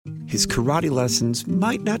his karate lessons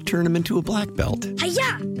might not turn him into a black belt.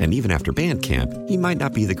 Hi-ya! And even after band camp, he might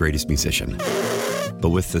not be the greatest musician.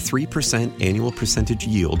 But with the 3% annual percentage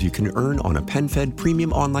yield you can earn on a PenFed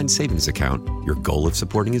premium online savings account, your goal of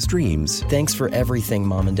supporting his dreams... Thanks for everything,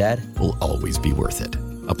 Mom and Dad. ...will always be worth it.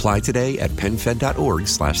 Apply today at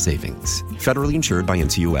PenFed.org/savings. Federally insured by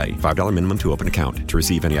NCUA. $5 minimum to open account. To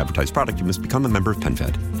receive any advertised product, you must become a member of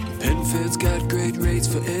PenFed. PenFed's got great rates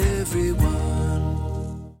for everyone.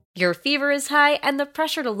 Your fever is high and the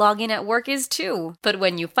pressure to log in at work is too. But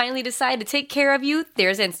when you finally decide to take care of you,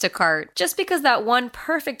 there's Instacart. Just because that one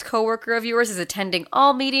perfect coworker of yours is attending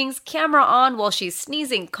all meetings, camera on while she's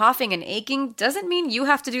sneezing, coughing, and aching, doesn't mean you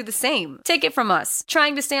have to do the same. Take it from us.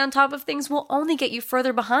 Trying to stay on top of things will only get you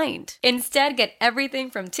further behind. Instead, get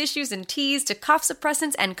everything from tissues and teas to cough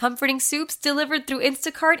suppressants and comforting soups delivered through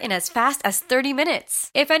Instacart in as fast as 30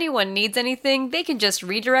 minutes. If anyone needs anything, they can just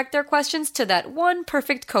redirect their questions to that one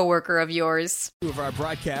perfect coworker of yours. Of our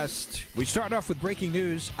broadcast, we start off with breaking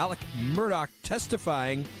news. Alec Murdaugh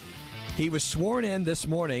testifying. He was sworn in this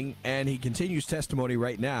morning, and he continues testimony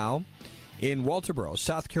right now in Walterboro,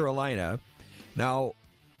 South Carolina. Now,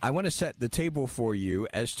 I want to set the table for you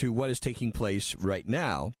as to what is taking place right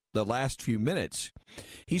now, the last few minutes.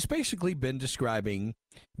 He's basically been describing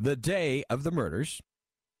the day of the murders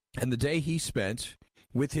and the day he spent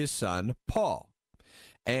with his son, Paul.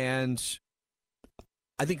 And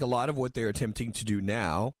I think a lot of what they're attempting to do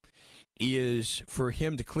now is for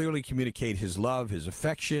him to clearly communicate his love, his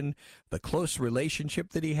affection, the close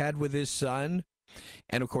relationship that he had with his son.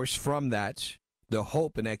 And, of course, from that, the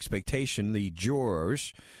hope and expectation the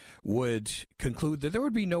jurors would conclude that there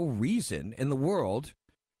would be no reason in the world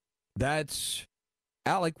that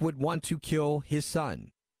Alec would want to kill his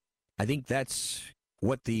son. I think that's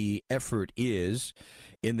what the effort is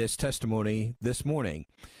in this testimony this morning.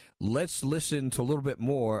 Let's listen to a little bit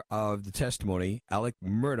more of the testimony. Alec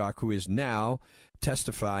Murdaugh, who is now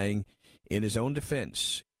testifying in his own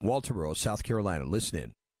defense, Walterboro, South Carolina. Listen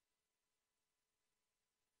in.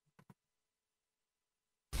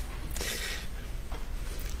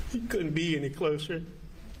 He couldn't be any closer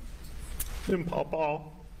than Papa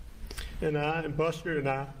and I and Buster and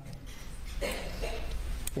I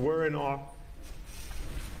were and are.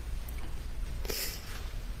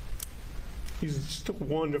 He's just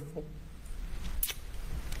wonderful.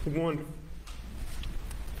 Wonderful.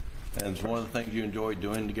 And it's one of the things you enjoy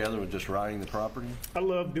doing together was just riding the property? I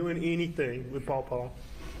love doing anything with Papa.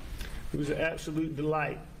 It was an absolute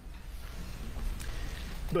delight.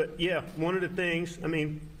 But yeah, one of the things,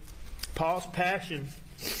 Paul's passion.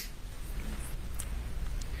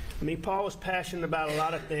 Paul was passionate about a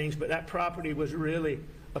lot of things, but that property was really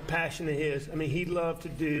a passion of his. He loved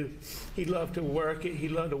to work it. He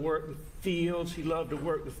loved to work the fields. He loved to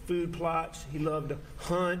work the food plots. He loved to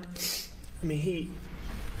hunt.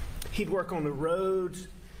 He'd work on the roads.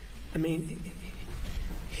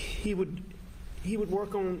 He would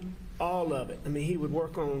work on all of it. He would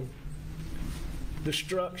work on the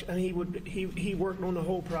structure. He worked on the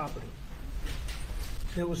whole property.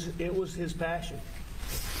 It was his passion.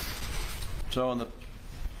 So on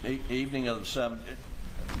the evening of the 7th,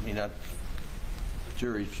 the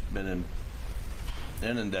jury's been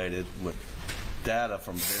inundated with data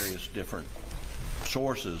from various different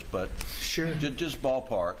sources, but sure, just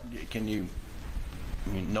ballpark, can you,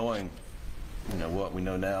 knowing what we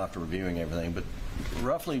know now after reviewing everything, but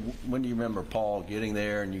roughly when do you remember Paul getting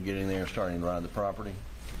there and you getting there and starting to ride the property?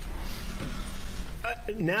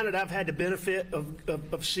 Now that I've had the benefit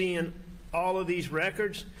of seeing all of these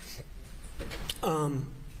records,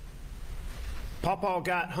 Papa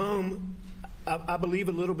got home, I believe,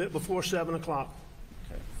 a little bit before 7 o'clock.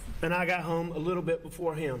 Okay. And I got home a little bit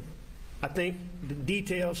before him. I think the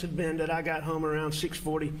details had been that I got home around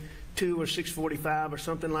 6:42 or 6:45 or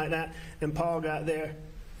something like that, and Paul got there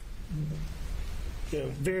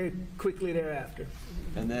very quickly thereafter,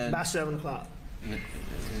 and then by 7 o'clock.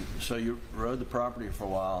 So you rode the property for a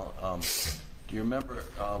while. Do you remember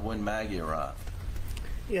when Maggie arrived?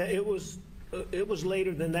 Yeah, it was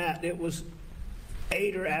later than that. It was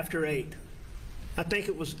 8 or after 8. I think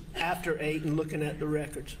it was after 8 and looking at the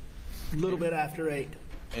records. A little bit after 8.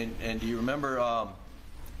 And do you remember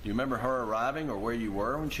her arriving or where you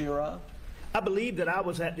were when she arrived? I believe that I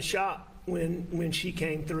was at the shop when she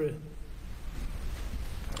came through,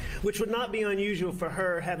 which would not be unusual for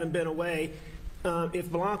her having been away. If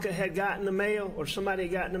Blanca had gotten the mail or somebody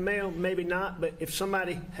had gotten the mail, maybe not, but if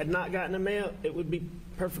somebody had not gotten the mail, it would be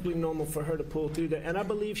perfectly normal for her to pull through there. And I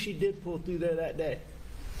believe she did pull through there that day.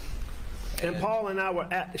 And Paul and I were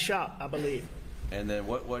at the shop, I believe. And then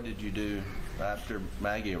what did you do after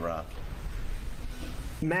Maggie arrived?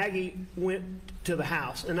 Maggie went to the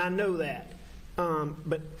house, and I know that.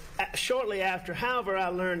 But shortly after, however I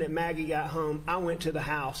learned that Maggie got home, I went to the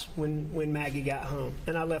house when Maggie got home,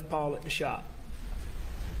 and I left Paul at the shop.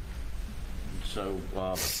 So,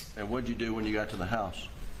 and what did you do when you got to the house?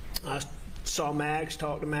 I saw Mags,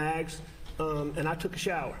 talked to Mags, and I took a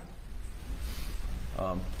shower.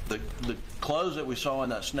 The clothes that we saw in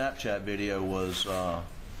that Snapchat video was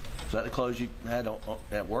that the clothes you had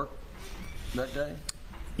at work that day?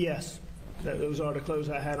 Yes, those are the clothes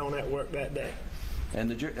I had on at work that day. And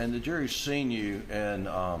the jury's seen you in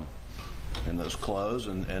those clothes,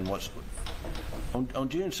 and what's on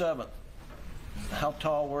June 7th. How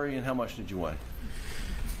tall were you, and how much did you weigh?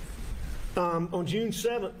 On June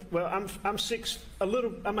 7th, well, I'm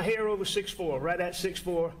a hair over 6'4", right at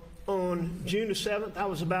 6'4". On June the 7th, I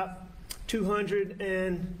was about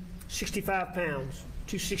 265 pounds,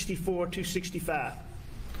 264, 265.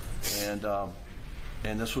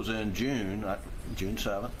 And this was in June, June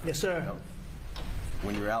 7th. Yes, sir.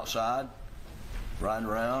 When you're outside, riding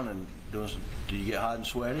around and do you get hot and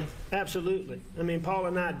sweaty? Absolutely. I mean, Paul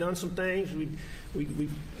and I had done some things. We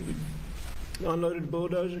unloaded the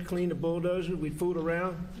bulldozer, cleaned the bulldozer. We fooled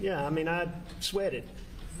around. Yeah, I mean, I sweated.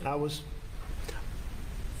 I was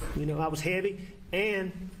heavy,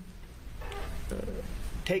 and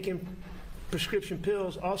taking prescription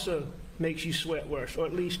pills also makes you sweat worse, or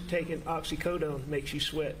at least taking oxycodone makes you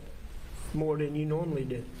sweat more than you normally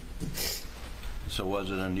do. So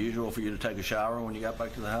was it unusual for you to take a shower when you got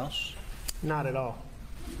back to the house? Not at all.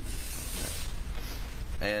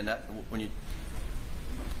 And after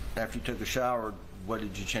you took a shower, what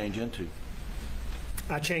did you change into?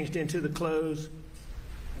 I changed into the clothes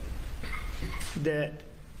that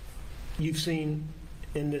you've seen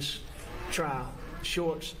in this trial,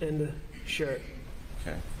 shorts and the shirt.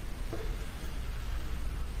 Okay.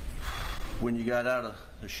 When you got out of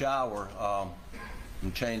the shower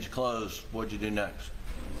and changed clothes, what'd you do next?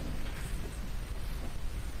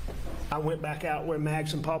 I went back out where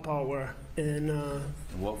Mags and Pawpaw were, and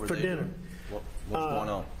what were for they dinner. doing? What's going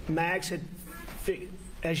on? Mags had,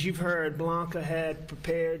 as you've heard, Blanca had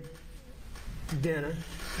prepared dinner,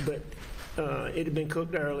 but it had been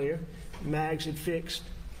cooked earlier. Mags had fixed.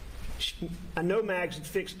 I know Mags had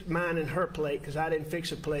fixed mine and her plate because I didn't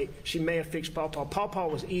fix a plate. She may have fixed Pawpaw. Pawpaw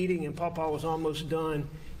was eating, and Pawpaw was almost done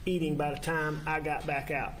eating by the time I got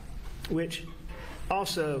back out, which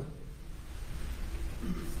also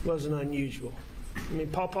wasn't unusual. I mean,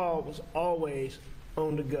 Pawpaw was always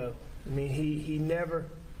on the go. I mean, he never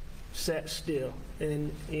sat still.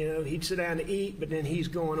 And, he'd sit down to eat, but then he's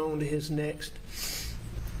going on to his next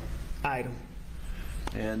item.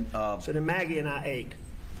 And so then Maggie and I ate.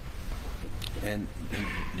 And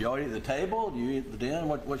do y'all eat at the table? Do you eat at the den?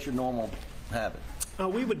 What's your normal habit?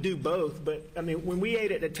 We would do both, but I mean, when we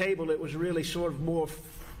ate at the table, it was really sort of more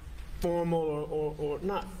formal, or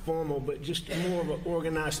not formal, but just more of an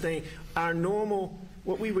organized thing.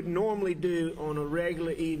 What we would normally do on a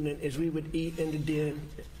regular evening is we would eat in the den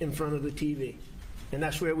in front of the TV, and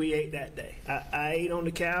that's where we ate that day. I ate on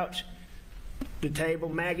the couch, the table.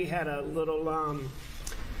 Maggie had a little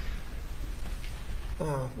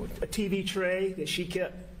a TV tray that she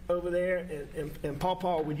kept over there, and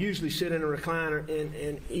Pawpaw would usually sit in a recliner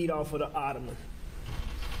and eat off of the ottoman.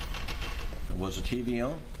 Was the TV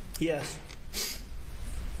on? Yes.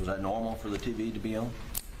 Was that normal for the TV to be on?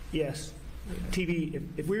 Yes. TV,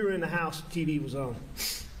 if we were in the house, TV was on.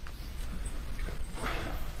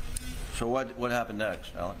 So what happened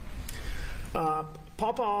next, Alec?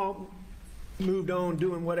 Pawpaw moved on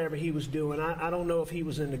doing whatever he was doing. I don't know if he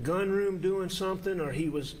was in the gun room doing something, or he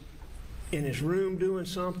was in his room doing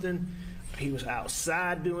something, or he was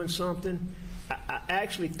outside doing something. I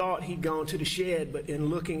actually thought he'd gone to the shed, but in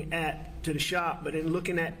looking at the shop, but in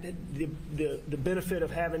looking at the benefit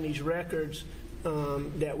of having these records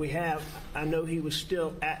that we have, I know he was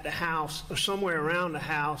still at the house or somewhere around the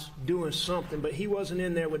house doing something, but he wasn't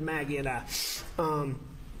in there with Maggie and I.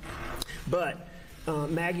 But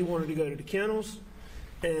Maggie wanted to go to the kennels,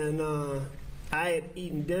 and I had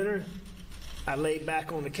eaten dinner. I laid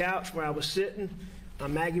back on the couch where I was sitting.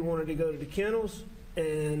 Maggie wanted to go to the kennels,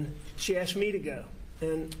 and she asked me to go.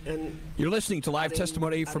 And you're listening to live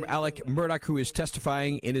testimony from Alec Murdaugh, who is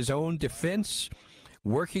testifying in his own defense,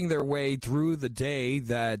 working their way through the day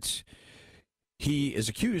that he is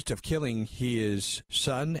accused of killing his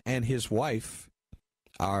son and his wife.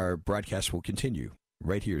 Our broadcast will continue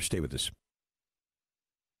right here. Stay with us.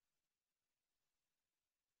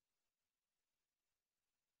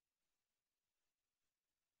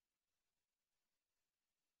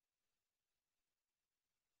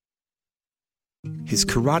 His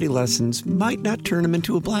karate lessons might not turn him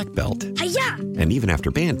into a black belt. Hi-ya! And even after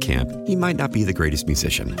band camp, he might not be the greatest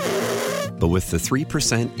musician. But with the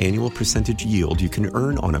 3% annual percentage yield you can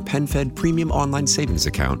earn on a PenFed premium online savings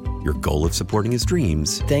account, your goal of supporting his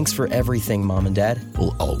dreams Thanks for everything, Mom and Dad.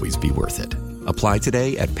 will always be worth it. Apply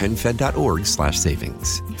today at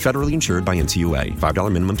PenFed.org/savings. Federally insured by NCUA.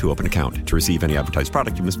 $5 minimum to open account. To receive any advertised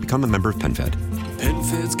product, you must become a member of PenFed.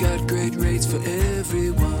 PenFed's got great rates for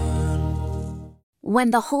everyone.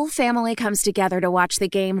 When the whole family comes together to watch the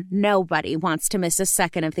game, nobody wants to miss a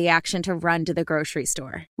second of the action to run to the grocery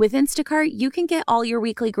store. With Instacart, you can get all your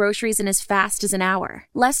weekly groceries in as fast as an hour.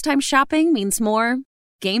 Less time shopping means more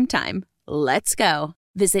game time. Let's go.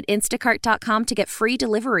 Visit instacart.com to get free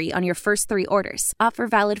delivery on your first 3 orders. Offer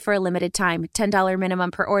valid for a limited time. $10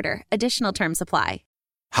 minimum per order. Additional terms apply.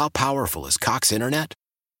 How powerful is Cox Internet?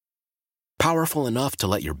 Powerful enough to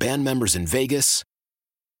let your band members in Vegas,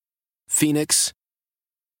 Phoenix,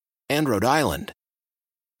 and Rhode Island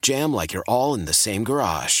jam like you're all in the same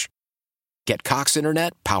garage. Get Cox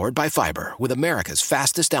Internet powered by fiber with America's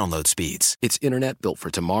fastest download speeds. It's internet built for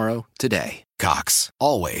tomorrow, today. Cox,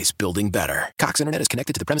 always building better. Cox Internet is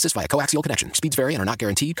connected to the premises via coaxial connection. Speeds vary and are not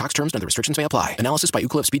guaranteed. Cox terms and other restrictions may apply. Analysis by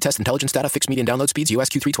Ookla Speed Test Intelligence Data. Fixed median download speeds. US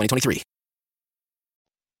Q3 2023.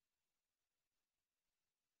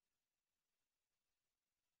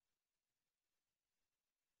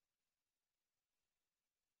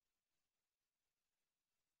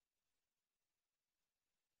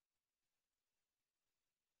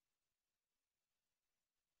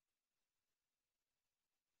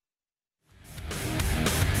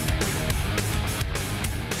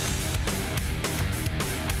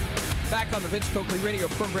 Back on the Vince Coakley radio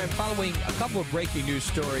program, following a couple of breaking news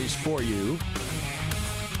stories for you.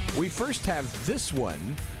 We first have this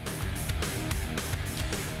one.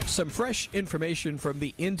 Some fresh information from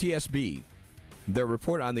the NTSB. Their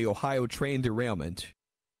report on the Ohio train derailment.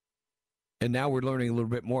 And now we're learning a little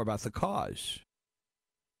bit more about the cause.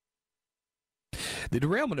 The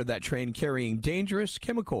derailment of that train carrying dangerous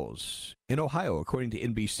chemicals in Ohio, according to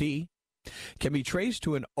NBC, can be traced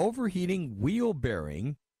to an overheating wheel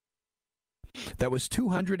bearing that was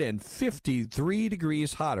 253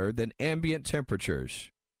 degrees hotter than ambient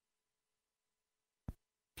temperatures.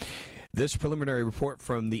 This preliminary report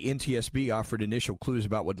from the NTSB offered initial clues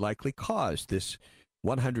about what likely caused this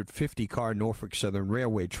 150-car Norfolk Southern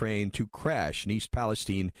Railway train to crash in East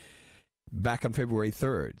Palestine back on February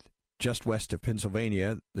 3rd, just west of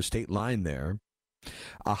Pennsylvania, the state line there.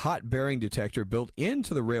 A hot bearing detector built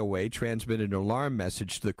into the railway transmitted an alarm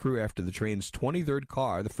message to the crew after the train's 23rd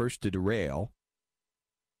car, the first to derail,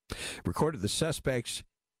 recorded the suspect's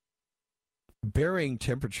bearing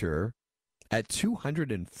temperature at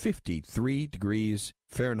 253 degrees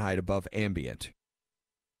Fahrenheit above ambient.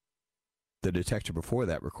 The detector before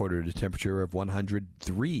that recorded a temperature of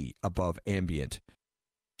 103 above ambient.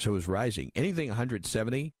 So it was rising. Anything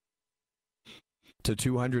 170 to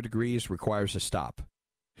 200 degrees requires a stop.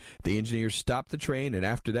 The engineers stopped the train, and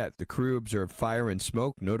after that, the crew observed fire and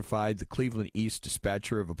smoke, notified the Cleveland East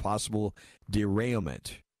dispatcher of a possible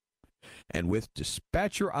derailment. And with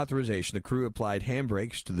dispatcher authorization, the crew applied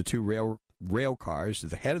handbrakes to the 2 rail cars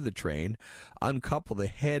at the head of the train, uncoupled the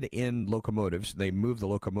head-end locomotives. They moved the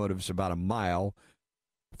locomotives about a mile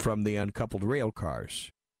from the uncoupled rail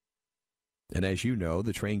cars. And as you know,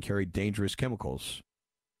 the train carried dangerous chemicals.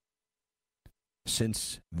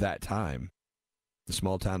 Since that time, the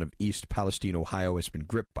small town of East Palestine, Ohio, has been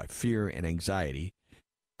gripped by fear and anxiety,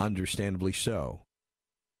 understandably so.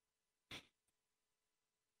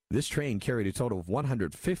 This train carried a total of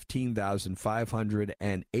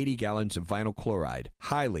 115,580 gallons of vinyl chloride,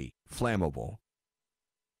 highly flammable.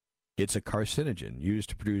 It's a carcinogen used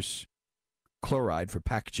to produce chloride for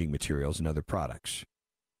packaging materials and other products.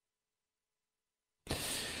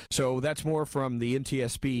 So that's more from the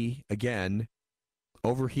NTSB. Again,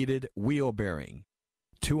 overheated wheel bearing,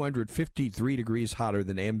 253 degrees hotter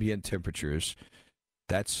than ambient temperatures.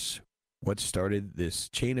 That's what started this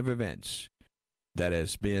chain of events that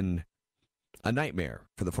has been a nightmare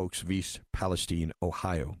for the folks of East Palestine,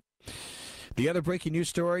 Ohio. The other breaking news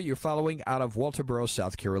story you're following out of Walterboro,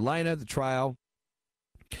 South Carolina, the trial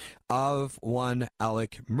of one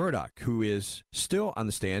Alec Murdaugh, who is still on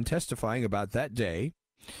the stand testifying about that day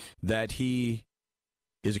that he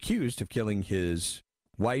is accused of killing his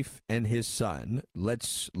wife and his son.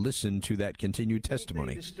 Let's listen to that continued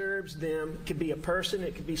testimony. Anything disturbs them. It could be a person,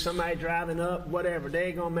 it could be somebody driving up, whatever.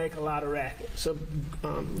 They're going to make a lot of racket. So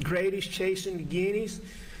Grady's chasing the guineas.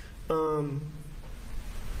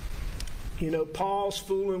 Paul's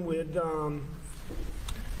fooling with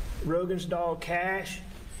Rogan's dog Cash.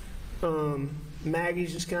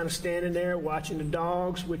 Maggie's just kind of standing there watching the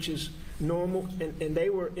dogs, which is normal, and they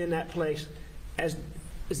were in that place. As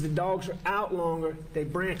the dogs are out longer, they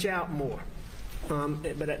branch out more.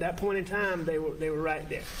 But at that point in time, they were right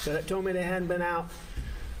there. So that told me they hadn't been out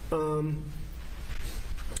a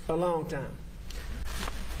long time.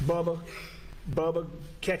 Bubba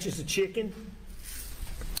catches the chicken.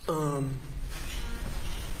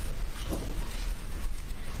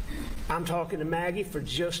 I'm talking to Maggie for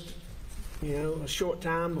just, a short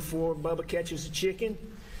time before Bubba catches the chicken.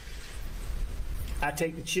 I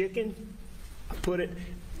take the chicken, I put it,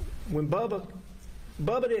 when Bubba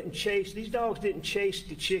didn't chase, these dogs didn't chase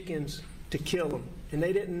the chickens to kill them, and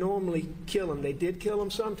they didn't normally kill them. They did kill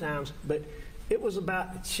them sometimes, but it was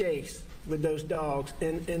about the chase with those dogs,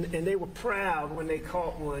 and they were proud when they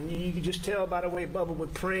caught one. You could just tell by the way Bubba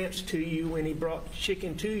would prance to you when he brought the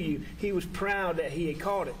chicken to you. He was proud that he had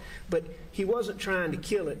caught it, but he wasn't trying to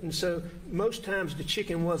kill it, and so most times the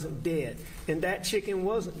chicken wasn't dead, and that chicken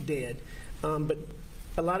wasn't dead, but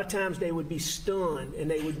a lot of times they would be stunned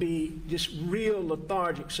and they would be just real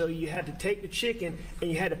lethargic. So you had to take the chicken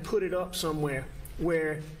and you had to put it up somewhere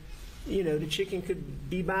where, the chicken could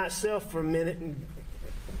be by itself for a minute, and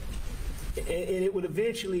it would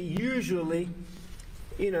eventually, usually,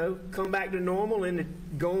 come back to normal and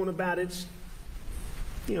go on about its,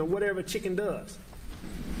 whatever a chicken does.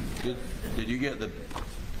 Did you get the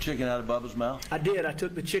chicken out of Bubba's mouth? I did. I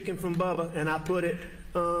took the chicken from Bubba and I put it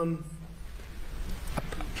on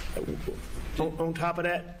top of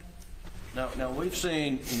that. Now we've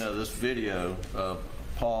seen, this video of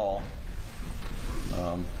Paul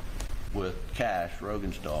with Cash,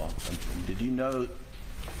 Rogan's dog. Did you know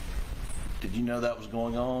that was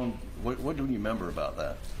going on? What do you remember about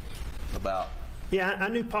that? Yeah, I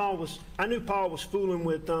knew Paul was fooling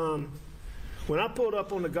with. When I pulled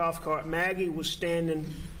up on the golf cart, Maggie was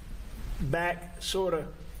standing back, sort of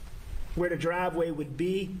where the driveway would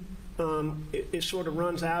be. It sort of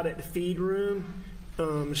runs out at the feed room.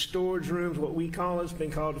 The storage room's what we call it. It's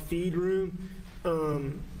been called the feed room.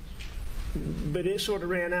 But it sort of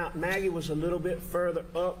ran out. Maggie was a little bit further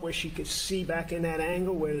up where she could see back in that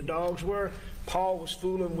angle where the dogs were. Paul was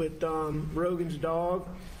fooling with Rogan's dog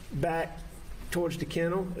back towards the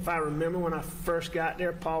kennel. If I remember when I first got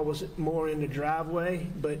there, Paul was more in the driveway,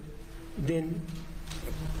 but then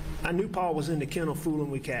I knew Paul was in the kennel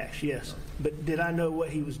fooling with Cash, yes. But did I know what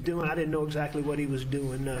he was doing? I didn't know exactly what he was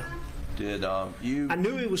doing, no. Did you? I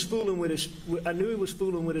knew he was fooling with his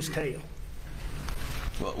tail.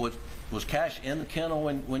 Well, was Cash in the kennel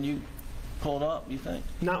when you pulled up, you think?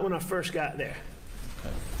 Not when I first got there.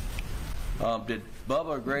 Okay. Did Bubba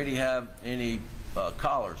or Grady have any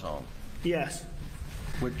collars on? Yes.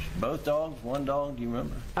 Which, both dogs, one dog, do you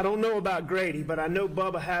remember? I don't know about Grady, but I know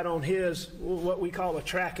Bubba had on his, what we call a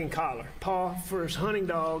tracking collar. Paul, for his hunting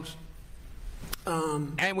dogs.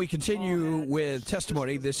 And we continue with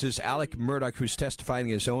testimony. This is Alec Murdaugh, who's testifying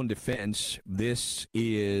in his own defense. This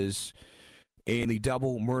is in the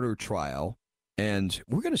double murder trial, and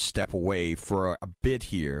we're going to step away for a bit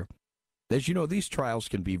here. As you know, these trials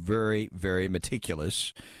can be very, very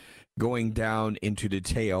meticulous, going down into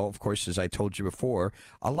detail. Of course, as I told you before,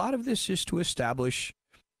 a lot of this is to establish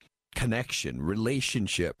connection,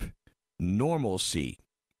 relationship, normalcy,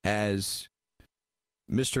 as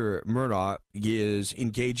Mr. Murdaugh is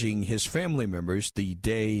engaging his family members the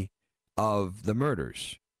day of the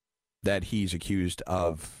murders that he's accused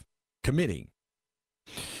of committing.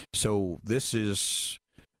 So this is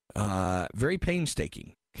very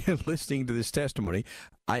painstaking. Listening to this testimony,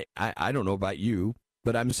 I don't know about you,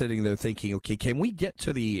 but I'm sitting there thinking, okay, can we get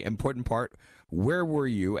to the important part? Where were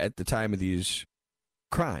you at the time of these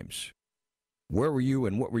crimes? Where were you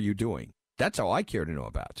and what were you doing? That's all I care to know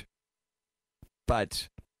about. But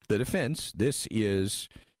the defense, this is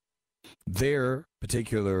their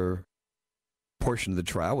particular portion of the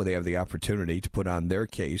trial where they have the opportunity to put on their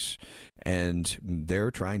case, and they're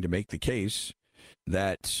trying to make the case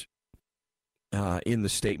that in the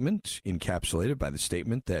statement, encapsulated by the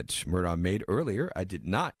statement that Murdaugh made earlier, I did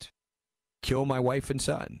not kill my wife and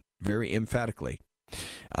son, very emphatically.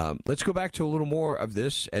 Let's go back to a little more of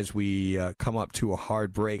this as we come up to a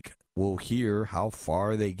hard break. We'll hear how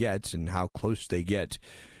far they get and how close they get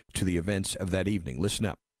to the events of that evening. Listen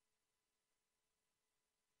up.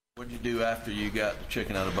 What did you do after you got the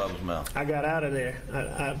chicken out of Bubba's mouth? I got out of there.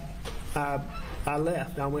 I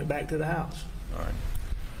left. I went back to the house. All right.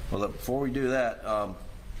 Well, before we do that,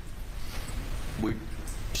 we've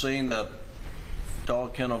seen the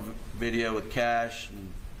dog kennel video with Cash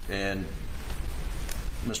and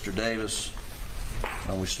Mr. Davis.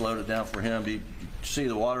 We slowed it down for him. Do you see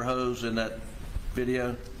the water hose in that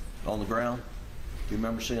video on the ground? You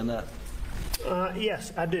remember seeing that?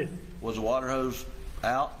 Yes, I do. Was the water hose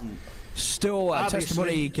out? Still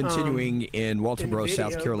testimony continuing in Walterboro,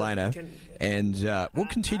 South Carolina. And we'll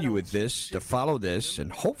continue with this, to follow this,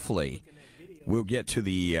 and hopefully we'll get to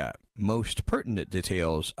the most pertinent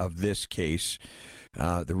details of this case.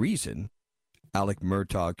 The reason Alec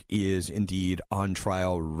Murdaugh is indeed on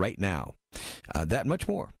trial right now. That and much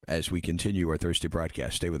more as we continue our Thursday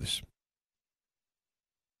broadcast. Stay with us.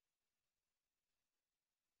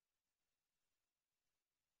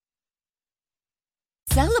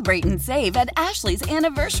 Celebrate and save at Ashley's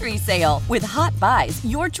Anniversary Sale. With Hot Buys,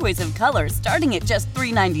 your choice of colors starting at just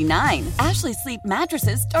 $3.99. Ashley Sleep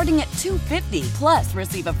mattresses starting at $2.50. Plus,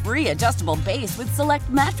 receive a free adjustable base with select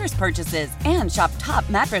mattress purchases. And shop top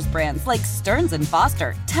mattress brands like Stearns &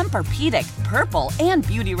 Foster, Tempur-Pedic, Purple, and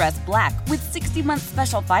Beautyrest Black with 60-month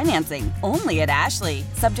special financing. Only at Ashley.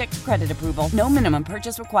 Subject to credit approval. No minimum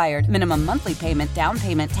purchase required. Minimum monthly payment, down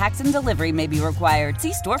payment, tax, and delivery may be required.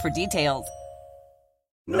 See store for details.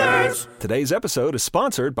 Nerds! Today's episode is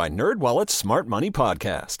sponsored by NerdWallet's Smart Money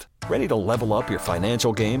Podcast. Ready to level up your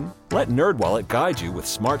financial game? Let NerdWallet guide you with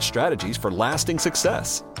smart strategies for lasting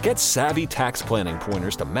success. Get savvy tax planning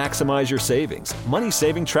pointers to maximize your savings,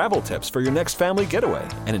 money-saving travel tips for your next family getaway,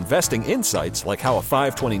 and investing insights like how a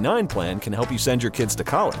 529 plan can help you send your kids to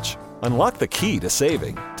college. Unlock the key to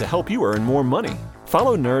saving to help you earn more money.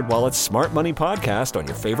 Follow NerdWallet's Smart Money Podcast on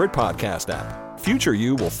your favorite podcast app. Future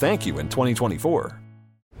you will thank you in 2024.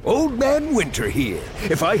 Old Man Winter here.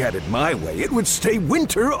 If I had it my way, it would stay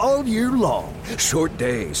winter all year long. Short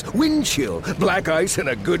days, wind chill, black ice, and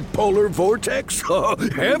a good polar vortex. Oh,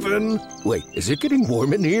 heaven. Wait, is it getting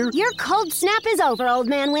warm in here? Your cold snap is over, Old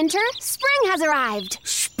Man Winter. Spring has arrived.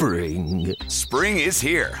 Spring. Spring is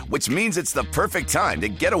here, which means it's the perfect time to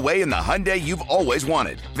get away in the Hyundai you've always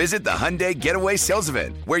wanted. Visit the Hyundai Getaway Sales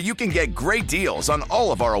Event, where you can get great deals on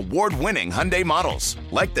all of our award-winning Hyundai models,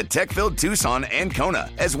 like the tech-filled Tucson and Kona,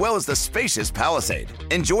 as well as the spacious Palisade.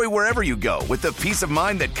 Enjoy wherever you go with the peace of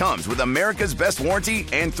mind that comes with America's best warranty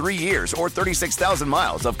and 3 years or 36,000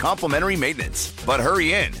 miles of complimentary maintenance. But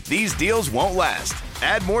hurry in, these deals won't last.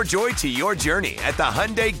 Add more joy to your journey at the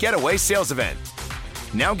Hyundai Getaway Sales Event.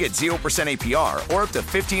 Now get 0% APR or up to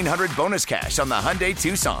 $1,500 bonus cash on the Hyundai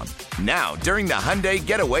Tucson. Now, during the Hyundai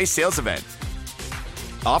Getaway Sales Event.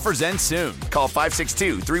 Offers end soon. Call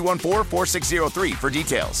 562-314-4603 for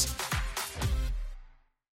details.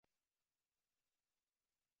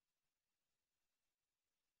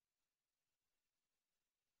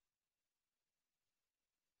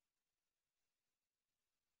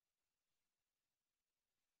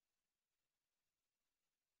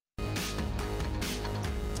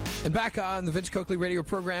 And back on the Vince Coakley radio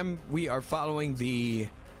program, we are following the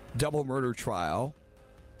double murder trial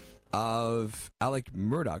of Alec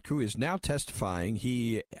Murdaugh, who is now testifying.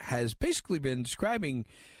 He has basically been describing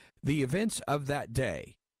the events of that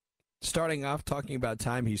day, starting off talking about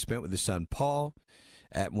time he spent with his son Paul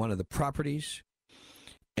at one of the properties,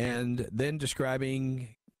 and then describing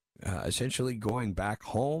essentially going back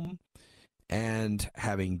home and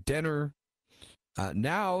having dinner.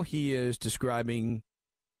 Now he is describing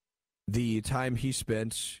the time he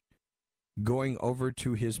spent going over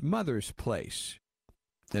to his mother's place.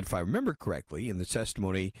 And if I remember correctly, in the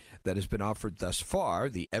testimony that has been offered thus far,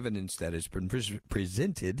 the evidence that has been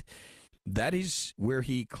presented, that is where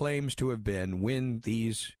he claims to have been when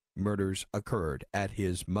these murders occurred, at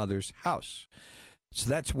his mother's house. So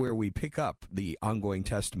that's where we pick up the ongoing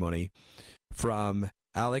testimony from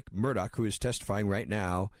Alec Murdaugh, who is testifying right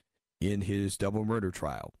now in his double murder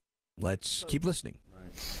trial. Let's keep listening.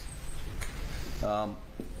 Right.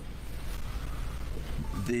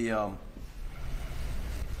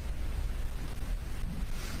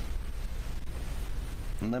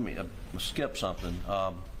 Let me skip something.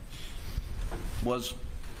 Was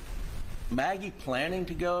Maggie planning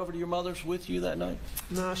to go over to your mother's with you that night?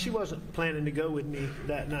 No, she wasn't planning to go with me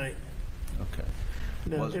that night. Okay.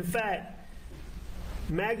 No, in fact,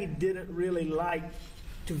 Maggie didn't really like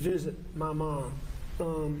to visit my mom.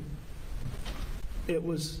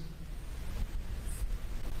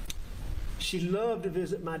 She loved to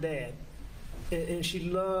visit my dad, and she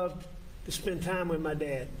loved to spend time with my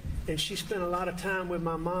dad. And she spent a lot of time with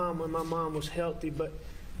my mom when my mom was healthy. But,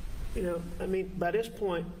 you know, I mean, by this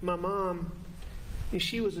point, my mom,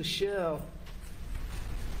 she was a shell.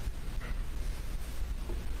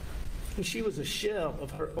 And she was a shell of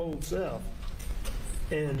her old self.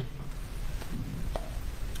 And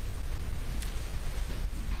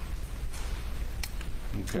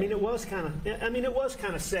okay. I mean, it was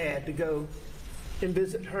kind of sad to go and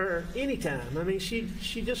visit her anytime. I mean, she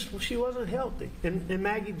wasn't healthy, and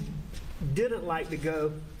Maggie didn't like to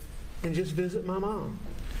go and just visit my mom.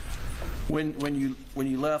 When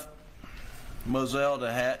you left Moselle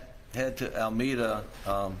to head to Alameda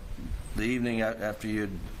the evening after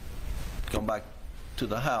you'd gone back to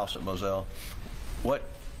the house at Moselle, what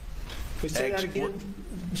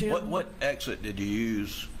exit did you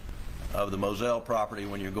use of the Moselle property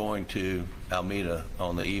when you're going to Alameda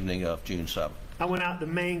on the evening of June 7th? I went out the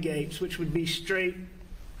main gates, which would be straight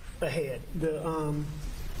ahead.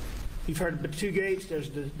 You've heard of the two gates. There's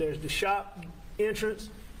the shop entrance.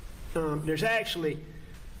 There's actually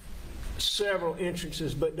several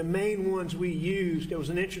entrances, but the main ones we used, there was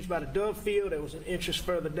an entrance by the Dove Field, there was an entrance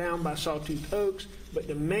further down by Sawtooth Oaks, but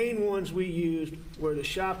the main ones we used were the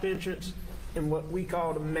shop entrance and what we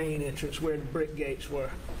call the main entrance, where the brick gates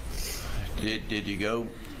were. Did you go?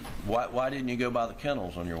 Why didn't you go by the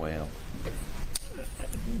kennels on your way out?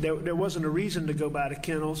 There wasn't a reason to go by the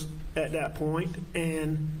kennels at that point,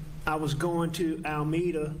 and I was going to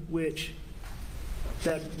Alameda, which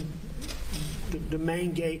the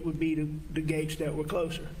main gate would be the gates that were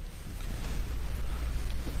closer.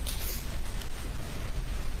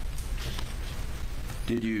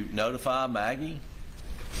 Did you notify Maggie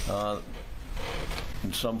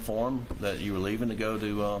in some form that you were leaving to go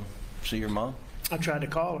to see your mom? I tried to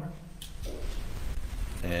call her.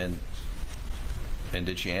 And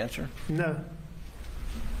did she answer? No.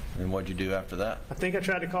 And what'd you do after that? I think I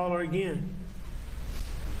tried to call her again.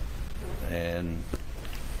 And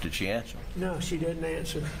did she answer? No, she didn't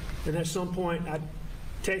answer. And at some point, I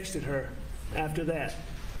texted her after that.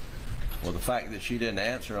 Well, the fact that she didn't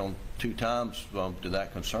answer on 2 times, did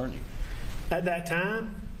that concern you? At that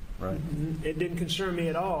time, right, it didn't concern me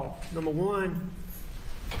at all. Number one,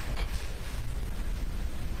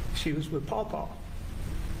 she was with Paw.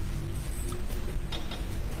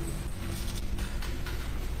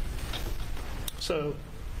 So,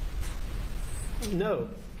 no.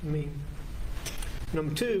 I mean,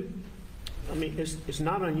 number two, I mean, it's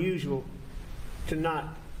not unusual to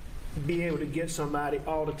not be able to get somebody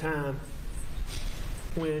all the time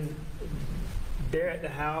when they're at the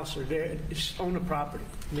house or they're on the property.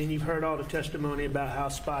 I mean, you've heard all the testimony about how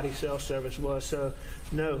spotty cell service was. So,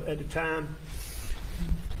 no, at the time,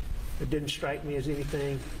 it didn't strike me as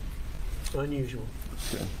anything unusual.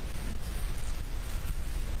 Okay.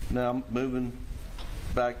 Now, moving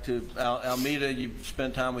back to Alameda, you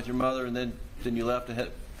spent time with your mother, and then you left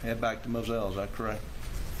to head back to Moselle. Is that correct?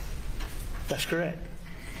 That's correct.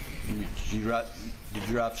 Did you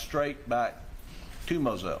drive straight back to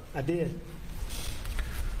Moselle? I did.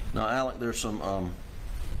 Now, Alec, there's some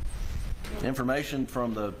information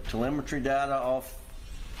from the telemetry data off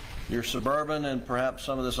your Suburban and perhaps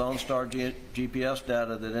some of this OnStar GPS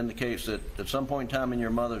data that indicates that at some point in time in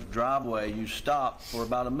your mother's driveway, you stopped for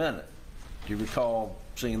about a minute. Do you recall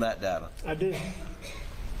seeing that data? I do.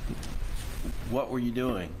 What were you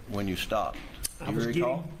doing when you stopped? Do you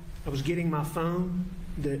recall? I was getting my phone.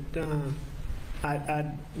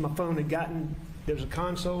 My phone had gotten, there was a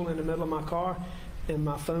console in the middle of my car, and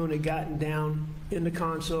my phone had gotten down in the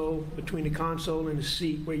console, between the console and the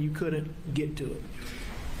seat, where you couldn't get to it.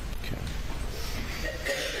 Okay.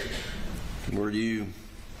 Were you,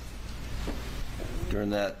 during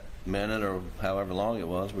that minute or however long it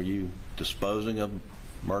was, were you disposing of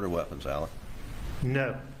murder weapons, Alec?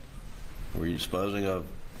 No. Were you disposing of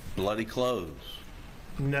bloody clothes?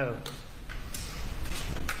 No.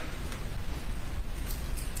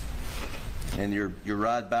 And your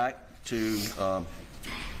ride back to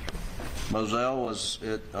Moselle, was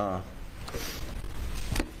it, were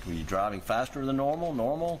you driving faster than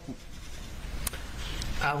normal?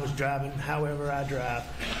 I was driving however I drive,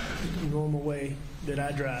 the normal way that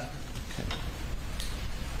I drive. Okay.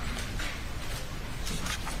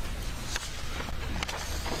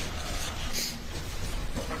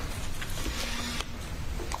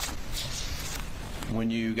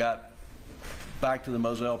 When you got back to the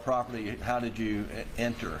Moselle property, how did you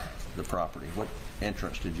enter the property? What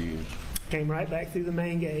entrance did you use? Came right back through the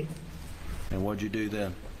main gate. And what'd you do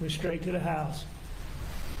then? Went straight to the house.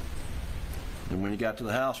 And when you got to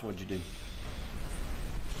the house, what'd you do?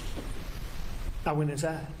 I went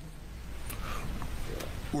inside.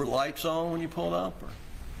 Were lights on when you pulled up? Or?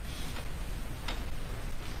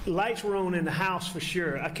 Lights were on in the house for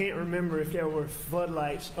sure. I can't remember if there were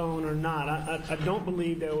floodlights on or not. I don't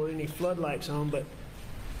believe there were any floodlights on, but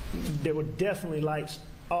there were definitely lights.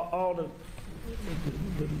 All the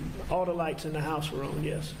lights in the house were on,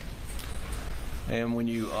 yes. And when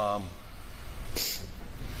you, how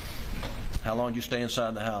long did you stay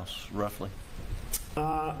inside the house, roughly?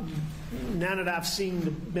 Now that I've seen the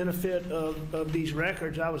benefit of these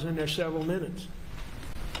records, I was in there several minutes.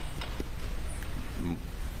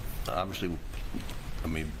 obviously, I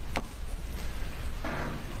mean,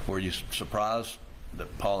 were you surprised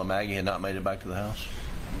that Paul and Maggie had not made it back to the house?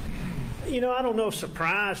 You know, I don't know if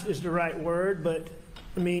surprised is the right word, but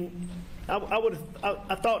I mean, I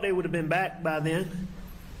thought they would have been back by then.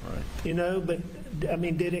 Right. You know, but I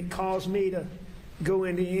mean, did it cause me to go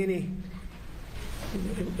into any?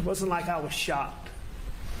 It wasn't like I was shocked.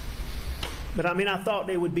 But I mean, I thought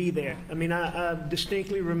they would be there. I mean, I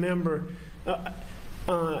distinctly remember,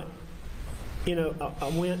 you know, I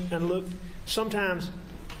went and looked. Sometimes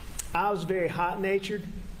I was very hot-natured.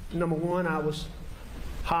 Number one, I was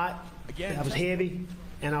hot. Again, I was heavy,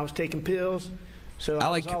 and I was taking pills. So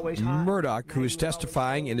Alec I was always hot. Murdaugh, who is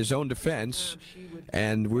testifying in his own defense,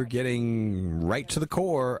 and we're getting right to the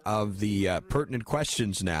core of the pertinent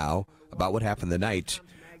questions now about what happened the night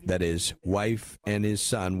that his wife and his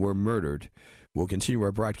son were murdered. We'll continue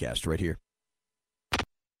our broadcast right here.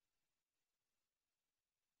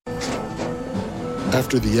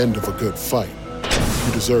 After the end of a good fight,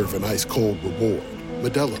 you deserve an ice-cold reward.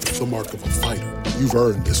 Murdaugh, the mark of a fighter. You've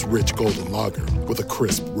earned this rich golden lager with a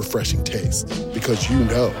crisp, refreshing taste. Because you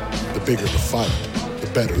know, the bigger the fight, the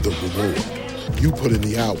better the reward. You put in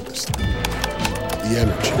the hours, the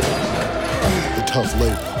energy, the tough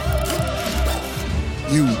labor.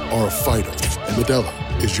 You are a fighter, and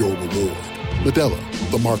Murdaugh is your reward. Murdaugh,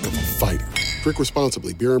 the mark of a fighter. Drink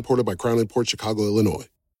responsibly. Beer imported by Crown Imports, Chicago, Illinois.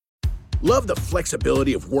 Love the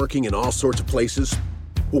flexibility of working in all sorts of places?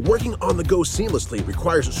 Well, working on the go seamlessly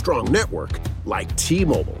requires a strong network like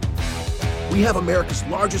T-Mobile. We have America's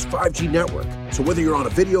largest 5G network, so whether you're on a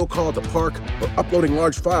video call at the park or uploading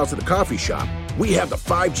large files at the coffee shop, we have the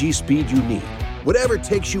 5G speed you need. Whatever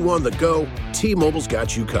takes you on the go, T-Mobile's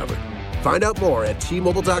got you covered. Find out more at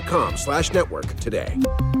T-Mobile.com/network today.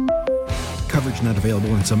 Coverage not available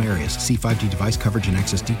in some areas. See 5G device coverage and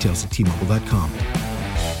access details at T-Mobile.com.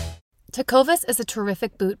 Tecovas is a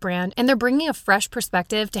terrific boot brand, and they're bringing a fresh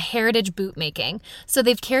perspective to heritage boot making. So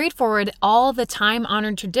they've carried forward all the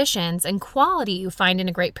time-honored traditions and quality you find in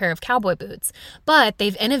a great pair of cowboy boots, but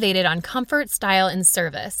they've innovated on comfort, style, and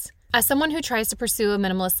service. As someone who tries to pursue a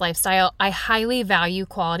minimalist lifestyle, I highly value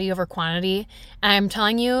quality over quantity, and I'm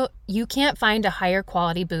telling you, you can't find a higher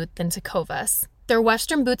quality boot than Tecovas. Their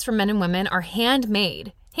Western boots for men and women are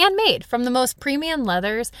handmade from the most premium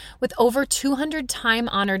leathers with over 200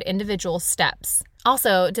 time-honored individual steps.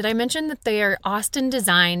 Also, did I mention that they are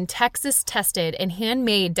Austin-designed, Texas-tested, and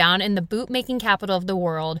handmade down in the boot-making capital of the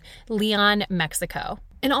world, Leon, Mexico?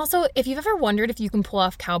 And also, if you've ever wondered if you can pull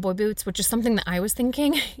off cowboy boots, which is something that I was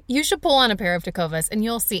thinking, you should pull on a pair of Tecovas and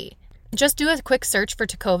you'll see. Just do a quick search for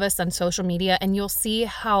Tecovas on social media and you'll see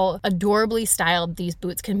how adorably styled these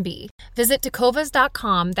boots can be. Visit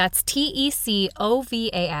tecovas.com, that's TECOVAS.com,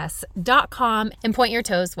 and point your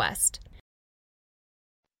toes west.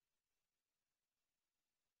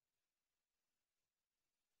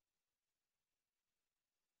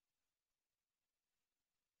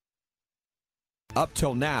 Up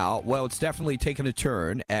till now, well, it's definitely taken a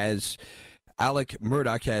turn as Alec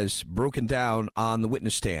Murdaugh has broken down on the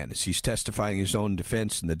witness stand as he's testifying his own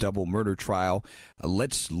defense in the double murder trial.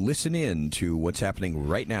 Let's listen in to what's happening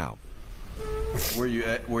right now. Were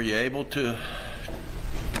you able to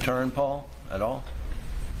turn Paul at all?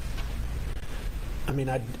 I mean,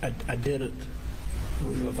 I didn't. I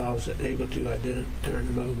don't know if I was able to. I didn't turn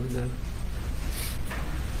him over.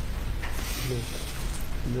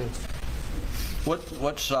 No.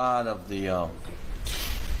 What side of the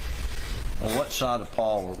on what side of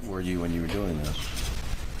Paul were you when you were doing this?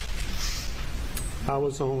 I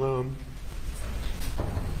was on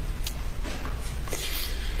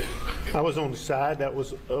the side that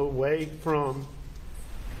was away from.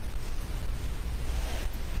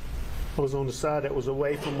 I was on the side that was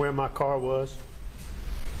away from where my car was.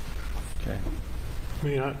 Okay. I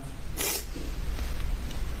mean,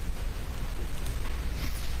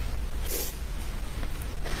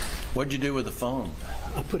 What'd you do with the phone?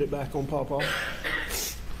 I put it back on Pawpaw.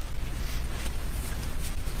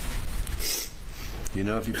 You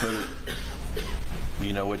know if you put it,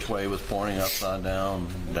 you know which way it was pointing, upside down,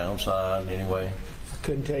 downside, anyway? I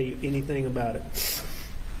couldn't tell you anything about it.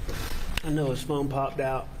 I know his phone popped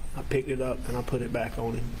out. I picked it up and I put it back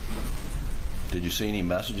on him. Did you see any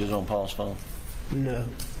messages on Paul's phone? No.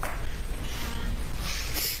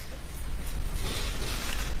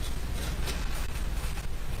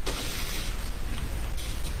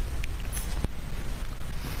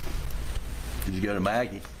 Did you go to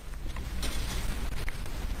Maggie?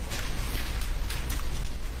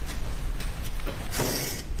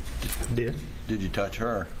 I did. Did you touch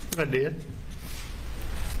her? I did.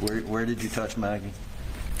 Where did you touch Maggie?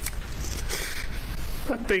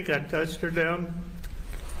 I think I touched her down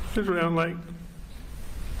just around like,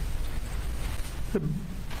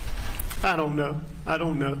 I don't know.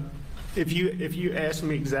 If you ask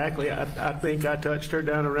me exactly, I think I touched her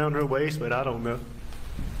down around her waist, but I don't know.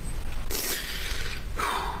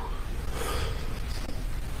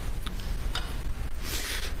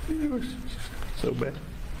 It was so bad.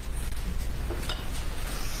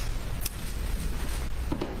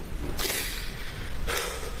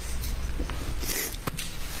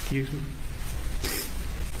 Excuse me.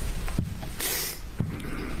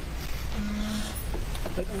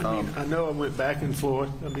 I know I went back and forth.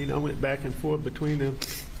 I went back and forth between them.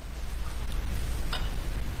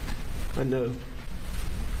 I know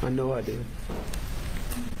I did.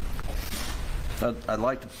 I'd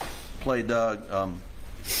like to play, Doug,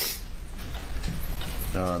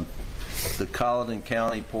 the Colleton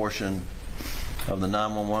County portion of the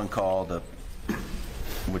 911 call,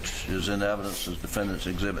 which is in evidence as Defendant's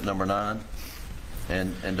Exhibit number 9.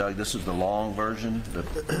 And Doug, this is the long version, the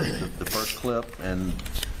first clip, and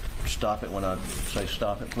stop it when I say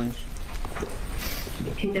stop it, please.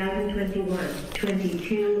 2021,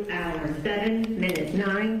 22 hours, 7 minutes,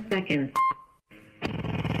 9 seconds.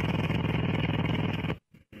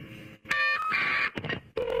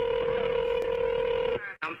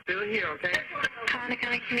 I'm still here, okay?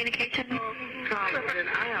 County Communication. Congressman,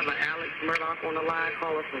 I have an Alex Murdaugh on the line,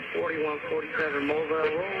 caller from 4147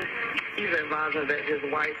 Mobile Road. He's advising that his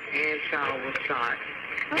wife and child was shot.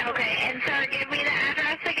 Okay, and sir, give me the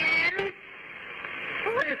address again.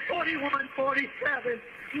 It's 4147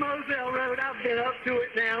 Moselle Road. I've been up to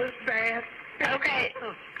it now. It's bad. Okay.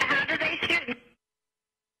 How did they shoot?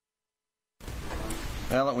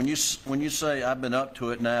 Alan, when you say I've been up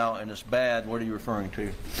to it now and it's bad, what are you referring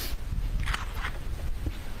to?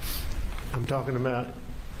 I'm talking about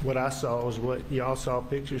what I saw was what y'all saw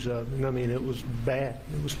pictures of. And I mean, it was bad.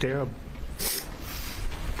 It was terrible.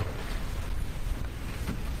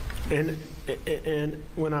 And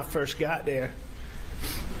when I first got there,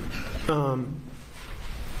 I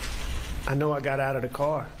know I got out of the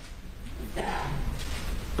car.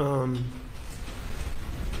 And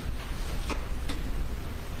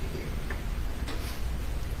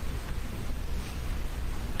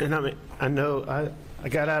I mean, I know I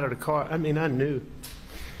got out of the car. I mean, I knew.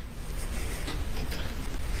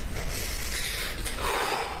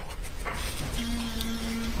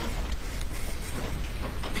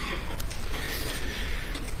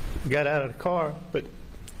 Got out of the car, but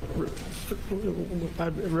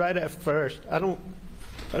right at first, I don't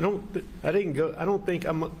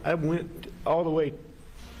think I went all the way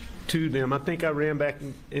to them. I think I ran back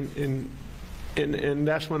and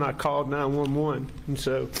that's when I called 911. And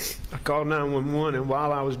so I called 911, and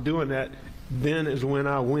while I was doing that, then is when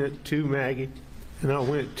I went to Maggie and I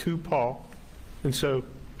went to Paul. And so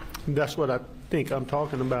that's what I think I'm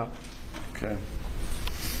talking about. Okay.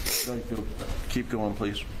 Keep going,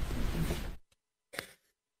 please.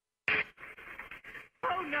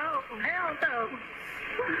 Oh, no. Hell no.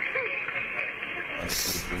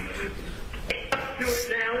 Do it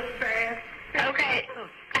now. It's fast. Okay.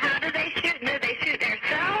 How did they shoot? Did they shoot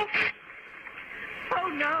themselves? Oh,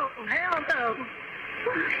 no. Hell no.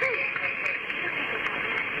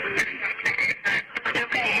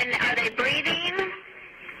 Okay, and are they breathing?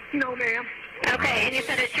 No, ma'am. Okay, and you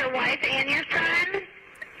said it's your wife and your son?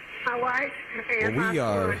 My wife and well, we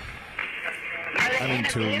are having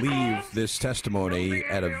to leave this testimony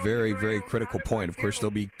at a very, very critical point. Of course,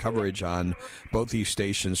 there'll be coverage on both these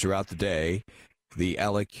stations throughout the day. The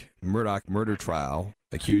Alec Murdaugh murder trial,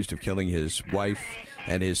 accused of killing his wife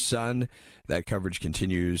and his son. That coverage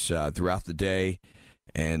continues throughout the day.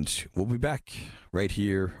 And we'll be back right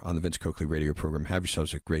here on the Vince Coakley radio program. Have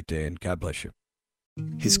yourselves a great day, and God bless you.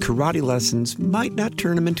 His karate lessons might not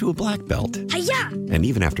turn him into a black belt. Hi-ya! And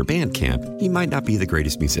even after band camp, he might not be the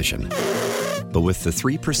greatest musician. But with the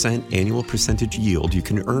 3% annual percentage yield you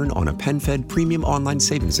can earn on a PenFed premium online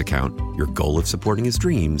savings account, your goal of supporting his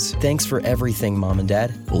dreams... Thanks for everything, Mom and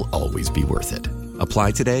Dad. ...will always be worth it.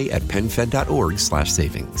 Apply today at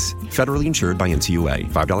PenFed.org/savings. Federally insured by NCUA.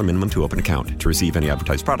 $5 minimum to open account. To receive any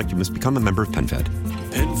advertised product, you must become a member of PenFed.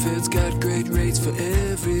 PenFed's got great rates for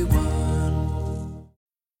everyone.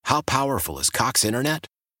 How powerful is Cox Internet?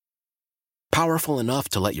 Powerful enough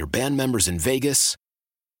to let your band members in Vegas,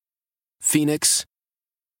 Phoenix,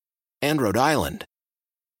 and Rhode Island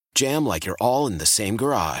jam like you're all in the same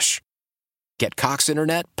garage. Get Cox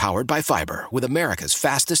Internet powered by fiber with America's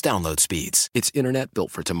fastest download speeds. It's internet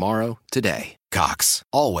built for tomorrow, today. Cox,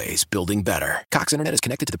 always building better. Cox Internet is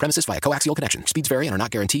connected to the premises via coaxial connection. Speeds vary and are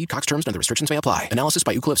not guaranteed. Cox terms and other restrictions may apply. Analysis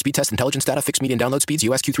by Ookla Speed Test Intelligence Data. Fixed median download speeds.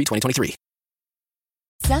 US Q3 2023.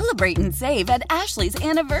 Celebrate and save at Ashley's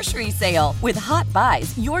Anniversary Sale. With Hot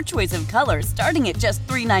Buys, your choice of colors starting at just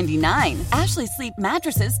 $3.99. Ashley Sleep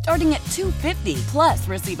mattresses starting at $2.50. Plus,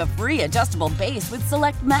 receive a free adjustable base with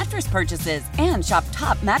select mattress purchases. And shop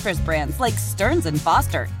top mattress brands like Stearns &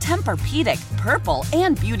 Foster, Tempur-Pedic, Purple,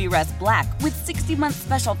 and Beautyrest Black with 60-month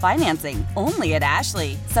special financing. Only at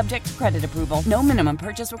Ashley. Subject to credit approval. No minimum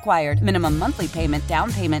purchase required. Minimum monthly payment,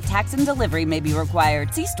 down payment, tax, and delivery may be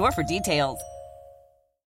required. See store for details.